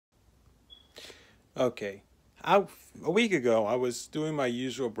Okay. A week ago, I was doing my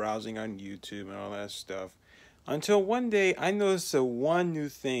usual browsing on YouTube and all that stuff. Until one day, I noticed a one new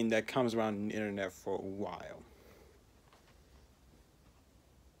thing that comes around the internet for a while.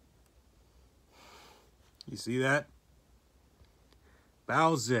 You see that?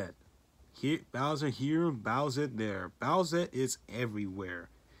 Bowsette. Here, Bowser here, Bowsette there. Bowsette is everywhere.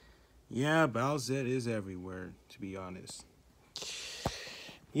 Yeah, Bowsette is everywhere, to be honest.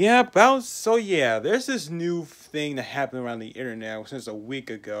 Yeah, there's this new thing that happened around the internet since a week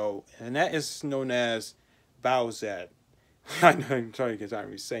ago, and that is known as Bowsette. I know I'm sorry because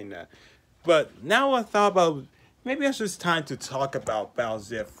I'm saying that. But now I thought about maybe it's just time to talk about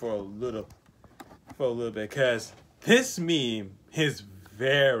Bowsette for a little bit, because this meme is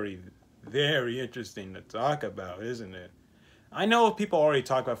very interesting to talk about, isn't it? I know people already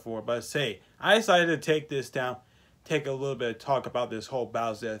talked about it before, but say I decided to take a little bit of talk about this whole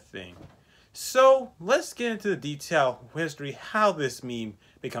Bowsette thing. So let's get into the detail history how this meme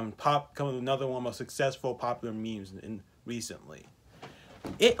become another one of the most successful popular memes recently.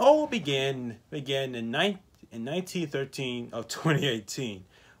 It all began in 1913 of 2018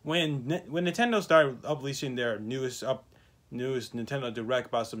 when Nintendo started releasing their newest Nintendo Direct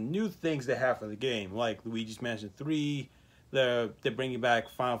about some new things they have for the game, like Luigi's Mansion 3. They're bringing back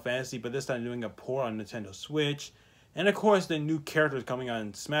Final Fantasy, but this time doing a port on Nintendo Switch. And of course, the new characters coming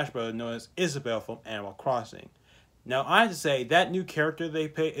on Smash Bros. Known as Isabelle from Animal Crossing. Now, I have to say, that new character they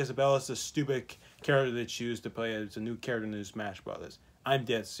picked, Isabelle, is a stupid character they choose to play as a new character in the new Smash Bros. I'm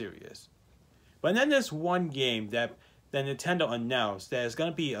dead serious. But then there's one game that Nintendo announced that is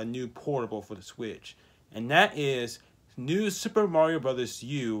going to be a new portable for the Switch. And that is New Super Mario Bros.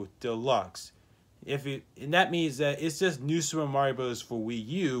 U Deluxe. And that means that it's just New Super Mario Bros. For Wii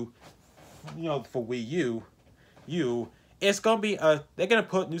U. For Wii U, it's gonna be they're gonna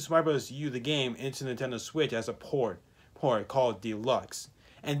put New Super Mario Bros. U the game into Nintendo Switch as a port called Deluxe,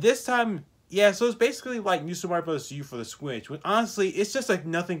 and this time, yeah, so it's basically like New Super Mario Bros. U for the Switch. But honestly, it's just like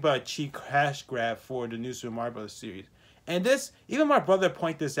nothing but a cheap cash grab for the New Super Mario Bros. Series. And this, even my brother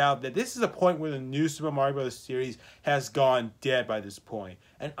pointed this out, that this is a point where the new Super Mario Bros. Series has gone dead by this point.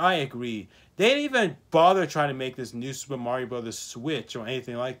 And I agree. They didn't even bother trying to make this new Super Mario Bros. Switch or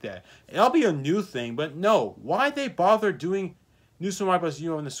anything like that. It'll be a new thing, but no. Why they bother doing New Super Mario Bros.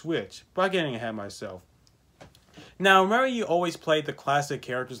 U on the Switch? But getting ahead of myself. Now, remember you always played the classic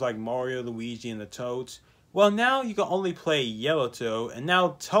characters like Mario, Luigi, and the Toads? Well, now you can only play Yellow Toad, and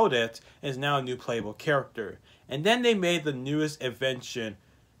now Toadette is now a new playable character. And then they made the newest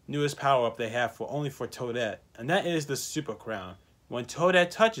newest power-up they have only for Toadette, and that is the Super Crown. When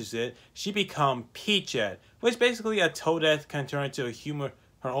Toadette touches it, she becomes Peachette, which basically a Toadette can turn into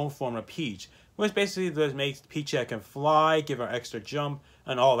her own form of Peach, which basically just makes Peachette can fly, give her extra jump,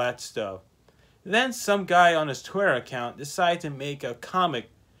 and all that stuff. Then some guy on his Twitter account decided to make a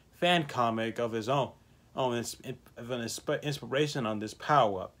fan comic of his own inspiration on this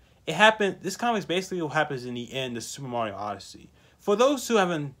power-up. This comic is basically what happens in the end of Super Mario Odyssey. For those who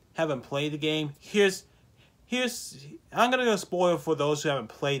haven't played the game, I'm gonna go spoil for those who haven't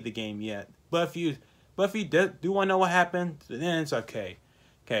played the game yet. But if you do want to know what happened, then it's okay.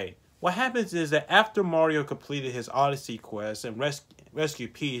 Okay, what happens is that after Mario completed his Odyssey quest and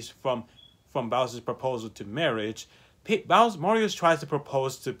rescued Peach from Bowser's proposal to marriage, Mario tries to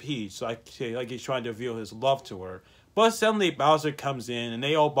propose to Peach, like he's trying to reveal his love to her. But suddenly Bowser comes in and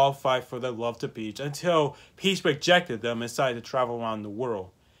they all both fight for their love to Peach until Peach rejected them and decided to travel around the world.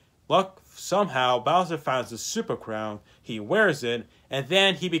 Somehow Bowser finds the Super Crown, he wears it, and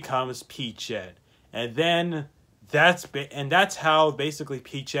then he becomes Peachette. And then that's how basically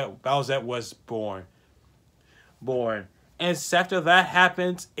Bowsette was born. And after that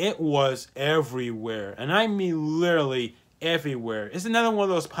happens, it was everywhere. And I mean literally everywhere. It's another one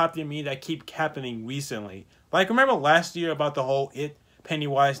of those popular memes that keep happening recently. Like, remember last year about the whole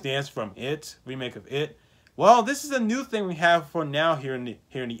Pennywise dance from remake of It? Well, this is a new thing we have for now here in the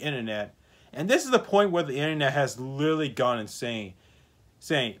internet. And this is the point where the internet has literally gone insane.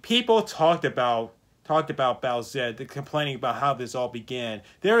 People talked about Bowsette, complaining about how this all began.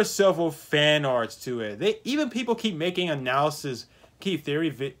 There are several fan arts to it. People keep making analysis, keep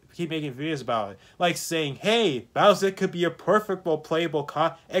making videos about it, like saying, "Hey, Bowsette could be a perfect, playable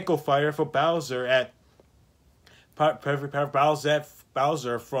Echo Fighter for Bowser at perfect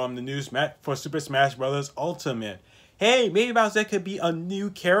Bowser from the new for Super Smash Bros. Ultimate. Hey, maybe Bowsette could be a new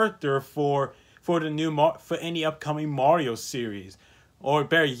character for any upcoming Mario series." Or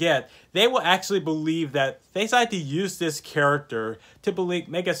better yet, they will actually believe that they decided to use this character to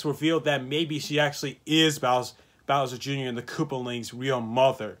make us reveal that maybe she actually is Bowsette Bowser Jr. and the Koopaling's real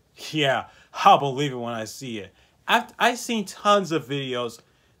mother. Yeah, I'll believe it when I see it. I've seen tons of videos.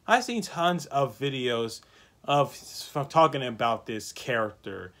 I've seen tons of videos from talking about this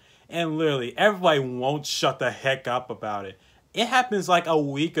character. And literally, everybody won't shut the heck up about it. It happens like a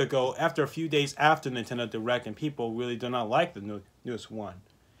week ago, after a few days after Nintendo Direct, and people really do not like the newest one.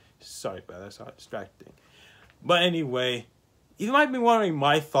 Sorry about that, that's so distracting. But anyway, you might be wondering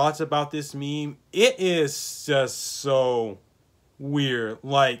my thoughts about this meme. It is just so weird.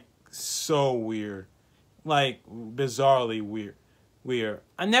 Like, so weird. Like, bizarrely weird.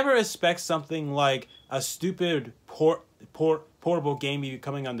 I never expect something like a stupid portable game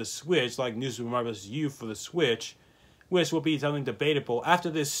coming on the Switch, like New Super Mario Bros. U for the Switch, which will be something debatable after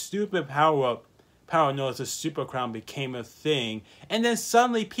this stupid power known as the Super Crown became a thing, and then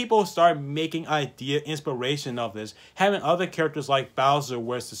suddenly people start making inspiration of this, having other characters like Bowser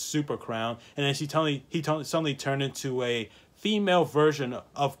wears the Super Crown, and then he suddenly turned into a female version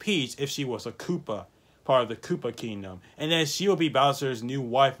of Peach if she was a Koopa, part of the Koopa Kingdom, and then she will be Bowser's new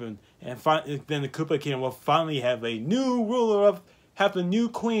wife, and then the Koopa Kingdom will finally have a new have the new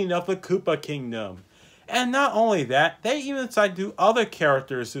queen of the Koopa Kingdom. And not only that, they even decided to do other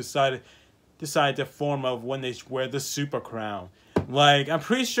characters who decide to form of when they wear the Super Crown. Like, I'm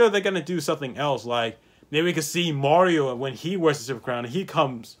pretty sure they're gonna do something else. Like, maybe we could see Mario when he wears the Super Crown, he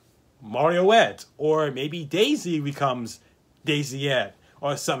becomes Marioette, or maybe Daisy becomes Daisyette,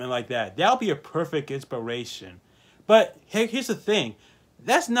 or something like that. That'll be a perfect inspiration. But here's the thing: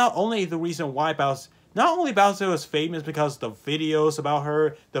 that's not only the reason why Bowser. Not only Bowser was famous because of the videos about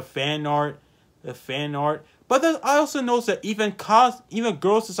her, the fan art. But I also noticed that even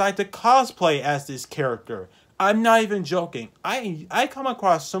girls decide to cosplay as this character. I'm not even joking. I come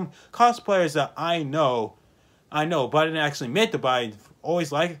across some cosplayers that I know, but I didn't actually meet them. But I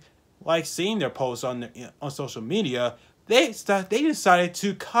always like seeing their posts on social media. They decided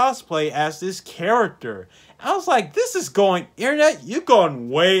to cosplay as this character. I was like, this is internet, you're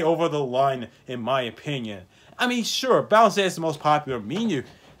going way over the line, in my opinion. I mean, sure, Bowsette is the most popular meme you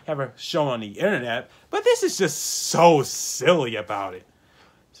ever shown on the internet, but this is just so silly about it.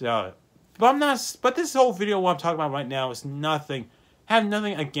 So, but this whole video, what I'm talking about right now, is nothing. I have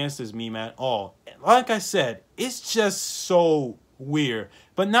nothing against this meme at all. Like I said, it's just so weird,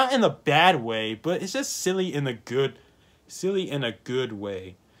 but not in a bad way. But it's just silly in a good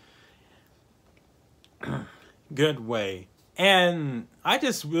way. Good way. And I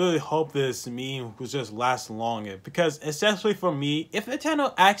just really hope this meme will just last longer, because especially for me, if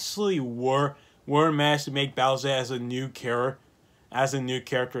Nintendo actually were managed to make Bowser as a new character, and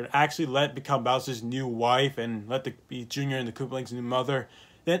actually let it become Bowser's new wife and let the Junior and the Koopaling's new mother,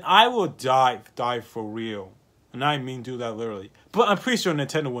 then I will die for real. And I mean do that literally. But I'm pretty sure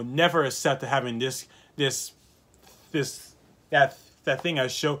Nintendo will never accept having that thing I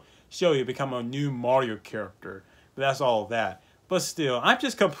show you become a new Mario character. But that's all that. But still, I'm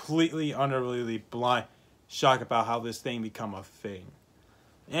just completely, utterly shocked about how this thing become a thing.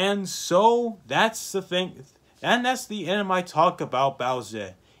 And so, that's the thing. And that's the end of my talk about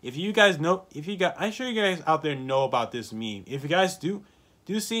Bowsette. I'm sure you guys out there know about this meme. If you guys do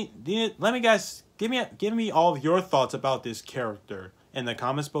see, give me all of your thoughts about this character in the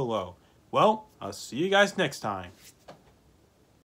comments below. Well, I'll see you guys next time.